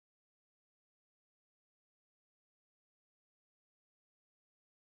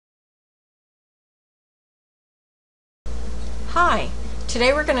Hi,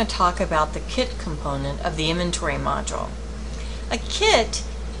 today we're going to talk about the kit component of the inventory module. A kit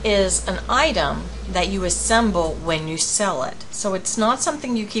is an item that you assemble when you sell it. So it's not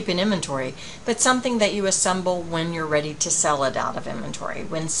something you keep in inventory, but something that you assemble when you're ready to sell it out of inventory,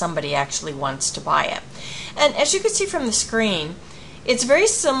 when somebody actually wants to buy it. And as you can see from the screen, it's very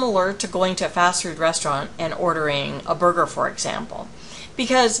similar to going to a fast food restaurant and ordering a burger, for example,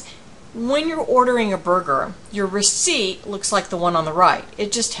 because when you're ordering a burger, your receipt looks like the one on the right.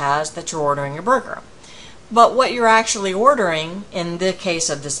 It just has that you're ordering a burger. But what you're actually ordering, in the case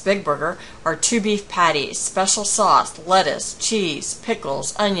of this big burger, are 2 beef patties, special sauce, lettuce, cheese,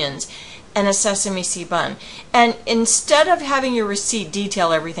 pickles, onions, and a sesame seed bun. And instead of having your receipt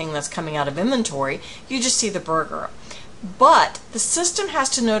detail everything that's coming out of inventory, you just see the burger. But the system has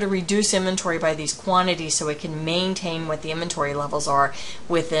to know to reduce inventory by these quantities so it can maintain what the inventory levels are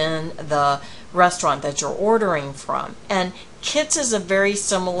within the restaurant that you're ordering from. And kits is a very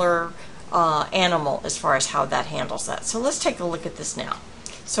similar animal as far as how that handles that. So let's take a look at this now.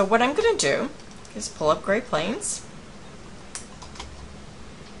 So what I'm going to do is pull up Great Plains.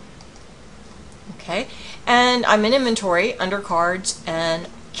 Okay, and I'm in inventory under cards and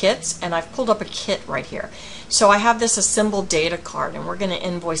kits, and I've pulled up a kit right here. So I have this assembled data card, and we're going to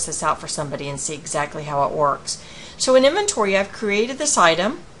invoice this out for somebody and see exactly how it works. So in inventory, I've created this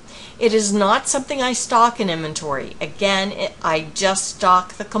item. It is not something I stock in inventory. Again, I just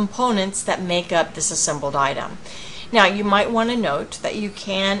stock the components that make up this assembled item. Now, you might want to note that you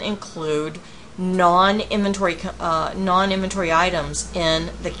can include non-inventory items in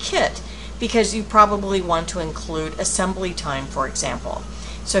the kit, because you probably want to include assembly time, for example.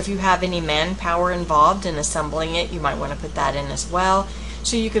 So if you have any manpower involved in assembling it, you might want to put that in as well.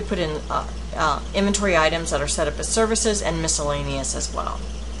 So you could put in inventory items that are set up as services and miscellaneous as well.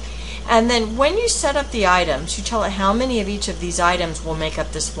 And then when you set up the items, you tell it how many of each of these items will make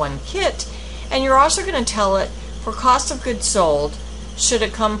up this one kit, and you're also going to tell it for cost of goods sold, should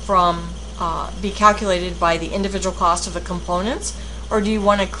it come from, be calculated by the individual cost of the components, or do you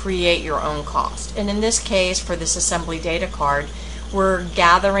want to create your own cost? And in this case, for this assembly data card, we're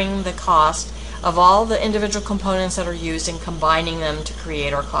gathering the cost of all the individual components that are used and combining them to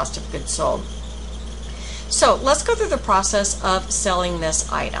create our cost of goods sold. So let's go through the process of selling this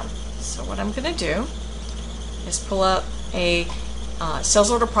item. So what I'm going to do is pull up a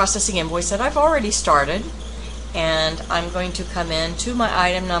sales order processing invoice that I've already started, and I'm going to come in to my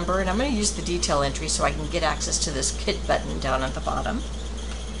item number, and I'm going to use the detail entry so I can get access to this kit button down at the bottom.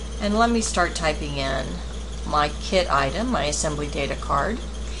 And let me start typing in my kit item, my assembly data card,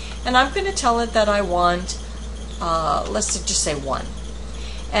 and I'm going to tell it that I want, let's just say 1.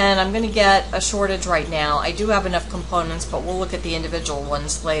 And I'm going to get a shortage right now. I do have enough components, but we'll look at the individual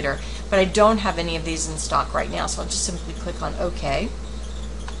ones later. But I don't have any of these in stock right now, so I'll just simply click on OK.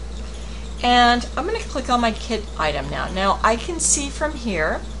 And I'm going to click on my kit item now. Now I can see from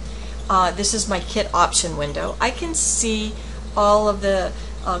here, this is my kit option window, I can see all of the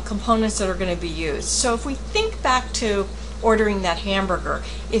components that are going to be used. So if we think back to ordering that hamburger,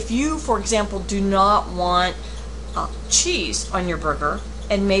 if you, for example, do not want cheese on your burger,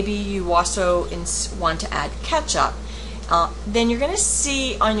 and maybe you also want to add ketchup, then you're going to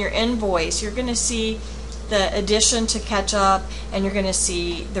see on your invoice, you're going to see the addition to ketchup, and you're going to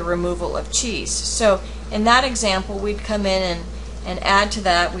see the removal of cheese. So in that example, we'd come in and add to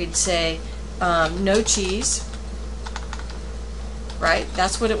that, we'd say no cheese, right?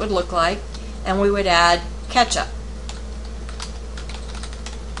 That's what it would look like. And we would add ketchup.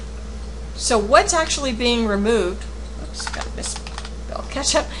 So what's actually being removed, oops, got to misspell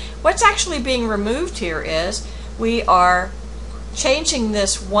ketchup. What's actually being removed here is we are changing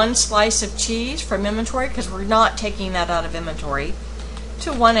this 1 slice of cheese from inventory, because we're not taking that out of inventory,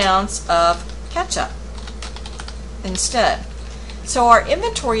 to 1 ounce of ketchup instead. So our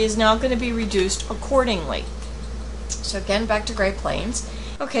inventory is now going to be reduced accordingly. So again, back to Great Plains.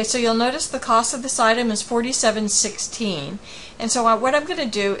 Okay, so you'll notice the cost of this item is $47.16, and so what I'm going to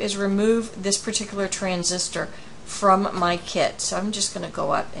do is remove this particular transistor from my kit. So I'm just going to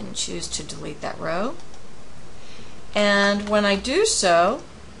go up and choose to delete that row. And when I do so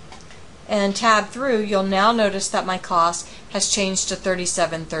and tab through, you'll now notice that my cost has changed to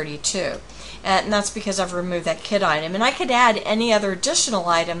 $37.32. And that's because I've removed that kit item. And I could add any other additional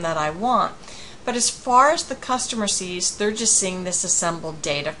item that I want. But as far as the customer sees, they're just seeing this assembled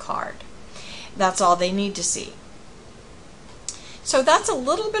data card. That's all they need to see. So that's a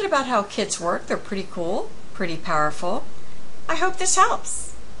little bit about how kits work. They're pretty cool, pretty powerful. I hope this helps.